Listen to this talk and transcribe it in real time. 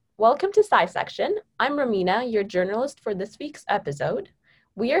Welcome to SciSection. I'm Romina, your journalist for this week's episode.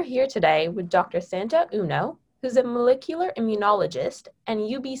 We are here today with Dr. Santa Uno, who's a molecular immunologist and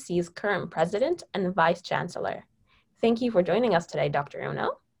UBC's current president and vice chancellor. Thank you for joining us today, Dr.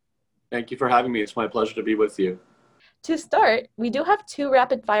 Uno. Thank you for having me. It's my pleasure to be with you. To start, we do have two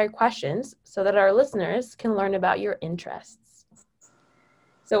rapid-fire questions so that our listeners can learn about your interests.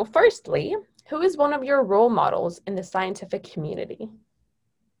 So firstly, who is one of your role models in the scientific community?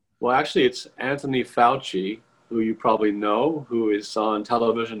 Well, actually, it's Anthony Fauci, who you probably know, who is on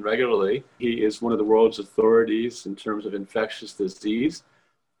television regularly. He is one of the world's authorities in terms of infectious disease.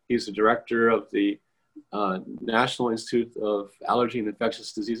 He's the director of the National Institute of Allergy and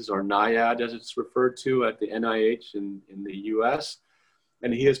Infectious Diseases, or NIAID, as it's referred to at the NIH in the US.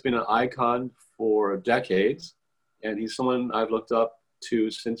 And he has been an icon for decades. And he's someone I've looked up to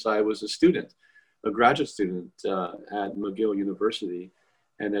since I was a student, a graduate student at McGill University.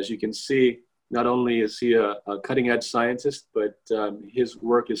 And as you can see, not only is he a cutting-edge scientist, but his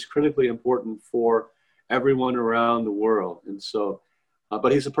work is critically important for everyone around the world. And so,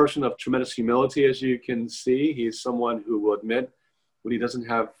 but he's a person of tremendous humility, as you can see. He's someone who will admit when he doesn't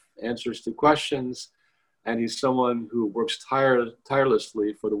have answers to questions, and he's someone who works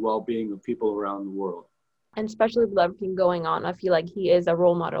tirelessly for the well-being of people around the world. And especially with everything going on, I feel like he is a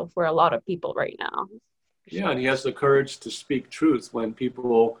role model for a lot of people right now. Yeah, and he has the courage to speak truth when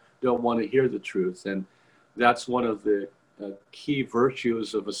people don't want to hear the truth. And that's one of the key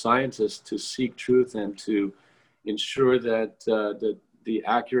virtues of a scientist, to seek truth and to ensure that the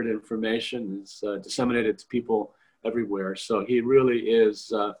accurate information is disseminated to people everywhere. So he really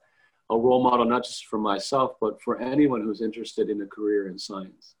is a role model, not just for myself, but for anyone who's interested in a career in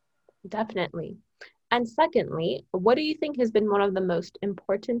science. Definitely. And secondly, what do you think has been one of the most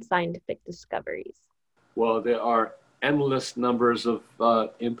important scientific discoveries? Well, there are endless numbers of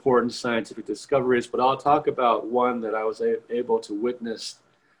important scientific discoveries, but I'll talk about one that I was able to witness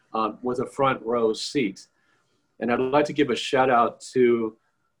with a front row seat. And I'd like to give a shout out to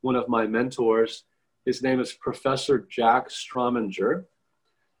one of my mentors. His name is Professor Jack Strominger.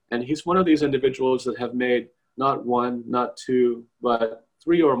 And he's one of these individuals that have made not one, not two, but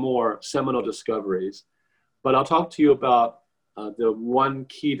three or more seminal discoveries. But I'll talk to you about the one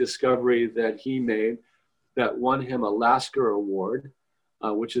key discovery that he made that won him a Lasker Award,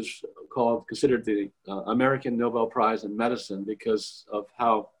 which is considered the American Nobel Prize in Medicine because of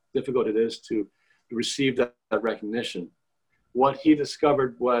how difficult it is to receive that recognition. What he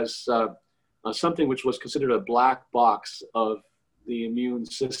discovered was something which was considered a black box of the immune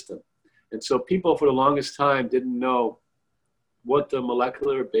system. And so people for the longest time didn't know what the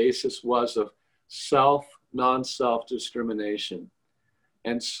molecular basis was of self, non-self discrimination.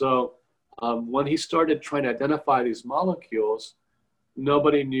 And so when he started trying to identify these molecules,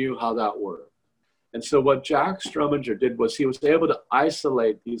 nobody knew how that worked. And so what Jack Strominger did was he was able to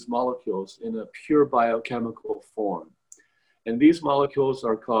isolate these molecules in a pure biochemical form. And these molecules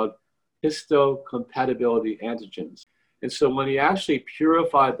are called histocompatibility antigens. And so when he actually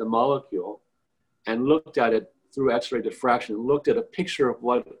purified the molecule and looked at it through X-ray diffraction, looked at a picture of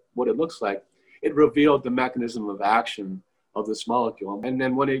what it looks like, it revealed the mechanism of action of this molecule. And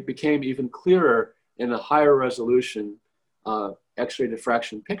then when it became even clearer in a higher resolution X-ray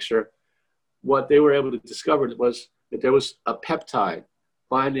diffraction picture, what they were able to discover was that there was a peptide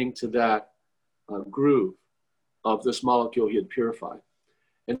binding to that groove of this molecule he had purified.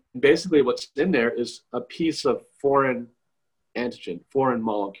 And basically what's in there is a piece of foreign antigen, foreign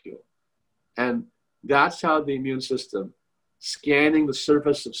molecule. And that's how the immune system, scanning the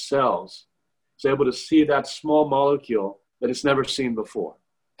surface of cells, is able to see that small molecule that it's never seen before.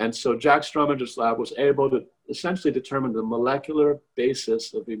 And so Jack Strominger's lab was able to essentially determine the molecular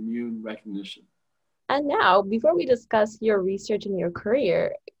basis of immune recognition. And now, before we discuss your research and your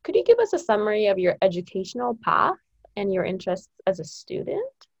career, could you give us a summary of your educational path and your interests as a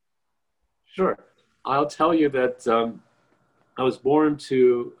student? Sure. I'll tell you that I was born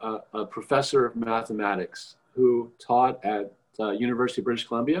to a professor of mathematics who taught at University of British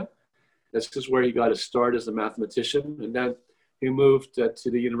Columbia. This is where he got his start as a mathematician. And then he moved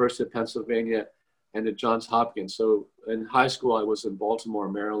to the University of Pennsylvania and at Johns Hopkins. So in high school, I was in Baltimore,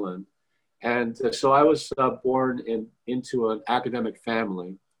 Maryland. And so I was born into an academic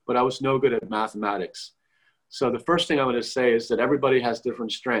family, but I was no good at mathematics. So the first thing I want to say is that everybody has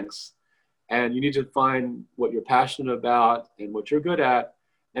different strengths. And you need to find what you're passionate about and what you're good at.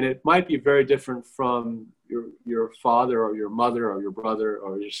 And it might be very different from your father or your mother or your brother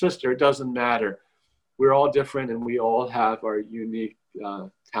or your sister. It doesn't matter. We're all different and we all have our unique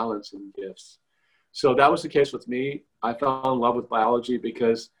talents and gifts. So that was the case with me. I fell in love with biology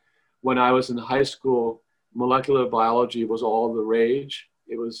because when I was in high school, molecular biology was all the rage.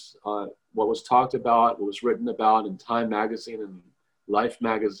 It was what was talked about, what was written about in Time magazine and Life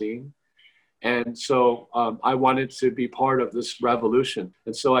magazine. And so I wanted to be part of this revolution.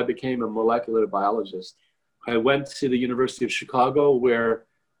 And so I became a molecular biologist. I went to the University of Chicago, where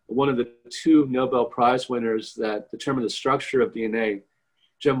one of the two Nobel Prize winners that determined the structure of DNA,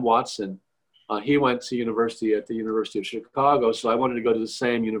 Jim Watson, he went to university at the University of Chicago. So I wanted to go to the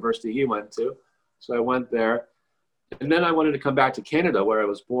same university he went to. So I went there. And then I wanted to come back to Canada, where I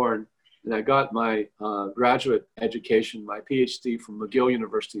was born. And I got my graduate education, my PhD from McGill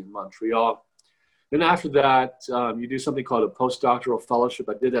University in Montreal. Then after that, you do something called a postdoctoral fellowship.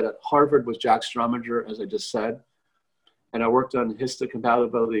 I did that at Harvard with Jack Strominger, as I just said. And I worked on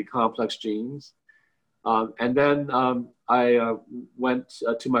histocompatibility complex genes. And then I went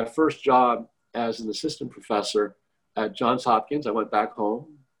to my first job as an assistant professor at Johns Hopkins. I went back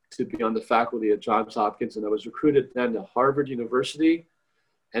home to be on the faculty at Johns Hopkins, and I was recruited then to Harvard University.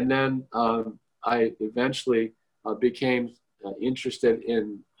 And then I eventually became interested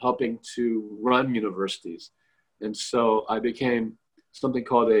in helping to run universities. And so I became something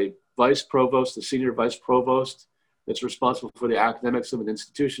called a vice provost, a senior vice provost that's responsible for the academics of an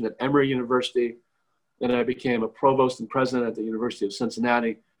institution at Emory University. Then I became a provost and president at the University of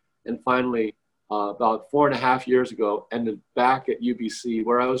Cincinnati. And finally, about 4.5 years ago, ended back at UBC,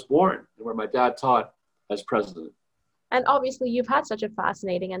 where I was born and where my dad taught, as president. And obviously, you've had such a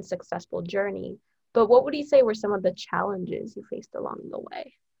fascinating and successful journey. But what would you say were some of the challenges you faced along the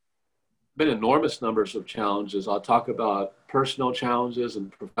way? Been enormous numbers of challenges. I'll talk about personal challenges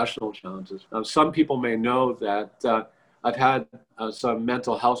and professional challenges. Some people may know that I've had some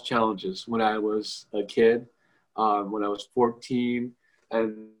mental health challenges when I was a kid, when I was 14,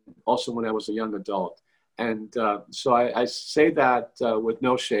 and also when I was a young adult. And so I say that with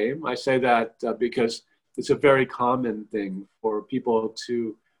no shame. I say that because it's a very common thing for people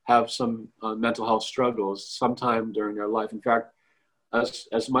to have some mental health struggles sometime during their life. In fact,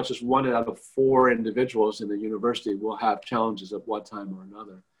 as much as 1 out of 4 individuals in the university will have challenges at one time or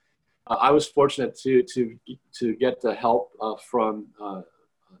another. I was fortunate to get the help from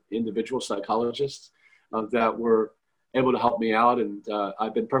individual psychologists that were able to help me out, and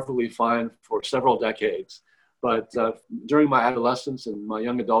I've been perfectly fine for several decades. But during my adolescence and my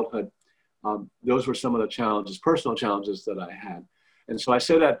young adulthood, those were some of the challenges, personal challenges that I had. And so I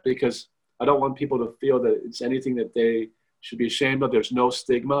say that because I don't want people to feel that it's anything that they should be ashamed of. There's no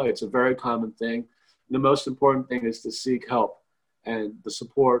stigma. It's a very common thing. And the most important thing is to seek help and the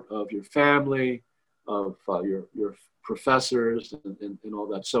support of your family, of your professors, and all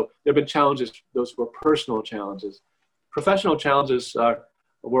that. So there have been challenges. Those were personal challenges. Professional challenges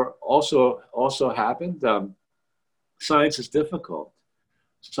were also happened. Science is difficult.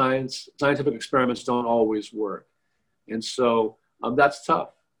 Scientific experiments don't always work. And so that's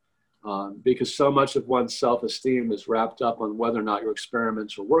tough because so much of one's self-esteem is wrapped up on whether or not your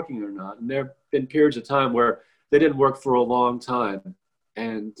experiments are working or not. And there have been periods of time where they didn't work for a long time.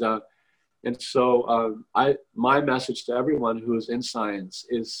 And so my message to everyone who is in science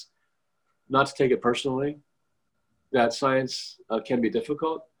is not to take it personally, that science can be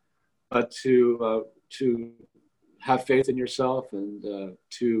difficult, but to have faith in yourself and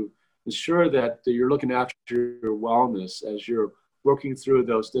to ensure that you're looking after your wellness as you're working through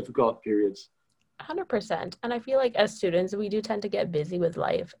those difficult periods. 100%. And I feel like as students, we do tend to get busy with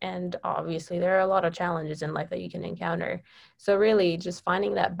life. And obviously, there are a lot of challenges in life that you can encounter. So really, just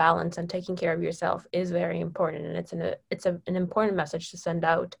finding that balance and taking care of yourself is very important. And it's an important message to send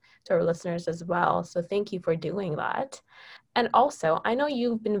out to our listeners as well. So thank you for doing that. And also, I know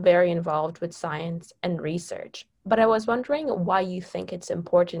you've been very involved with science and research, but I was wondering why you think it's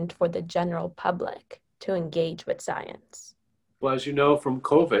important for the general public to engage with science. Well, as you know from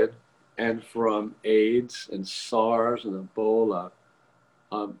COVID and from AIDS and SARS and Ebola,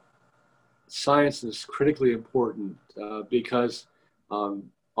 science is critically important because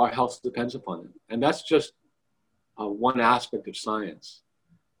our health depends upon it. And that's just one aspect of science.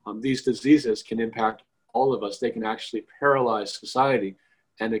 These diseases can impact all of us. They can actually paralyze society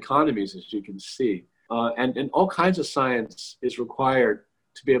and economies, as you can see. And all kinds of science is required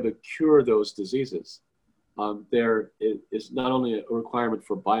to be able to cure those diseases. There is not only a requirement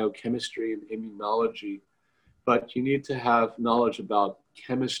for biochemistry and immunology, but you need to have knowledge about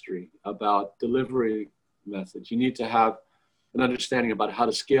chemistry, about delivery methods. You need to have an understanding about how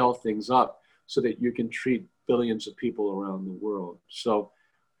to scale things up so that you can treat billions of people around the world. So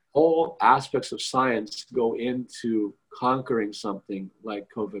all aspects of science go into conquering something like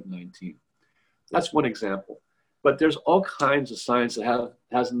COVID-19. That's one example. But there's all kinds of science that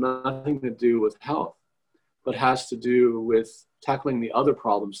has nothing to do with health, but has to do with tackling the other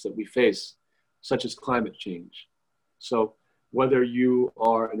problems that we face, such as climate change. So whether you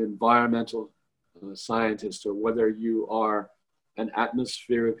are an environmental scientist, or whether you are an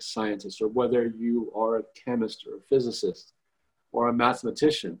atmospheric scientist, or whether you are a chemist or a physicist or a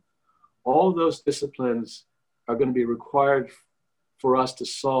mathematician, all those disciplines are going to be required for us to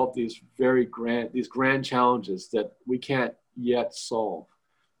solve these grand challenges that we can't yet solve.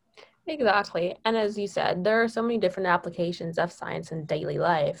 Exactly. And as you said, there are so many different applications of science in daily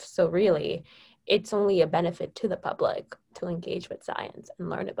life. So really, it's only a benefit to the public to engage with science and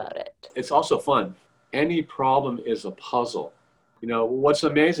learn about it. It's also fun. Any problem is a puzzle. You know, what's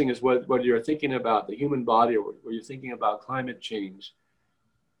amazing is whether you're thinking about the human body or you're thinking about climate change,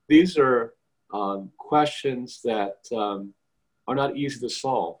 these are questions that are not easy to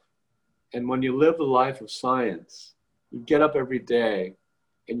solve. And when you live the life of science, you get up every day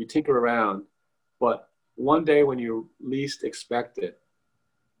and you tinker around, but one day when you least expect it,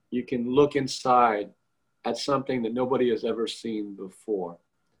 you can look inside at something that nobody has ever seen before.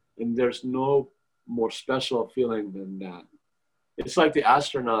 And there's no more special feeling than that. It's like the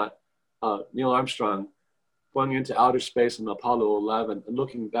astronaut, Neil Armstrong, going into outer space in Apollo 11 and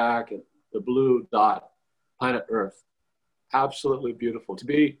looking back at the blue dot, planet Earth. Absolutely beautiful. To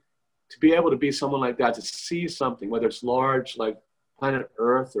be able to be someone like that, to see something, whether it's large like planet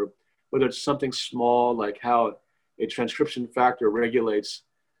Earth, or whether it's something small like how a transcription factor regulates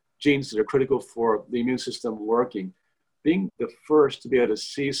genes that are critical for the immune system working. Being the first to be able to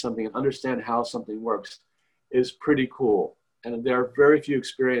see something and understand how something works is pretty cool. And there are very few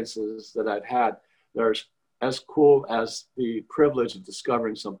experiences that I've had that are as cool as the privilege of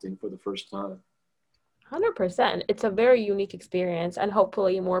discovering something for the first time. 100%. It's a very unique experience, and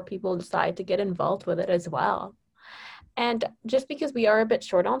hopefully more people decide to get involved with it as well. And just because we are a bit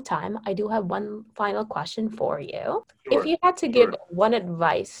short on time, I do have one final question for you. If you had to give one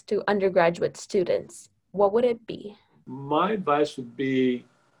advice to undergraduate students, what would it be? My advice would be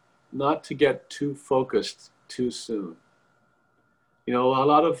not to get too focused too soon. You know, a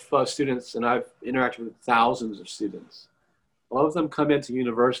lot of students, and I've interacted with thousands of students, a lot of them come into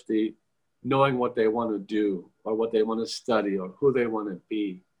university knowing what they want to do or what they want to study or who they want to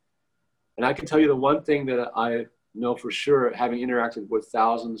be. And I can tell you the one thing that I know for sure, having interacted with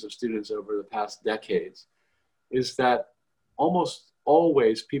thousands of students over the past decades, is that almost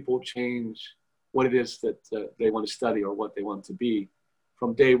always people change what it is that they want to study or what they want to be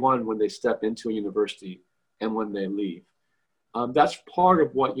from day one when they step into a university and when they leave. That's part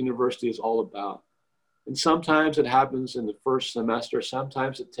of what university is all about. And sometimes it happens in the first semester.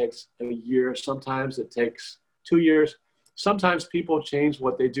 Sometimes it takes a year. Sometimes it takes 2 years. Sometimes people change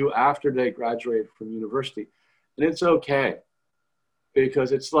what they do after they graduate from university. And it's okay,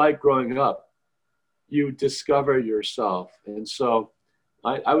 because it's like growing up. You discover yourself. And so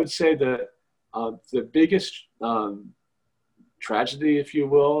I would say that the biggest tragedy, if you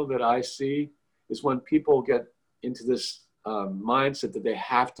will, that I see is when people get into this mindset that they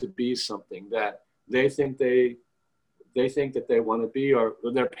have to be something that they think that they want to be, or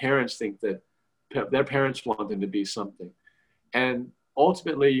their parents think that their parents want them to be something. And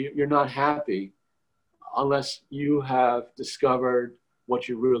ultimately, you're not happy unless you have discovered what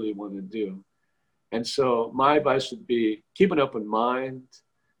you really want to do. And so my advice would be keep an open mind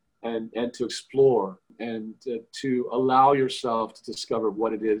and to explore and to allow yourself to discover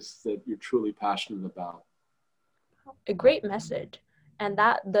what it is that you're truly passionate about. A great message. And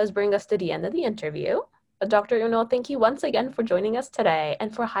that does bring us to the end of the interview. Dr. Uno, thank you once again for joining us today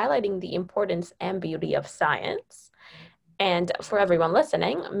and for highlighting the importance and beauty of science. And for everyone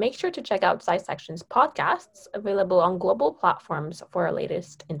listening, make sure to check out SciSection's podcasts available on global platforms for our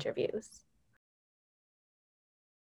latest interviews.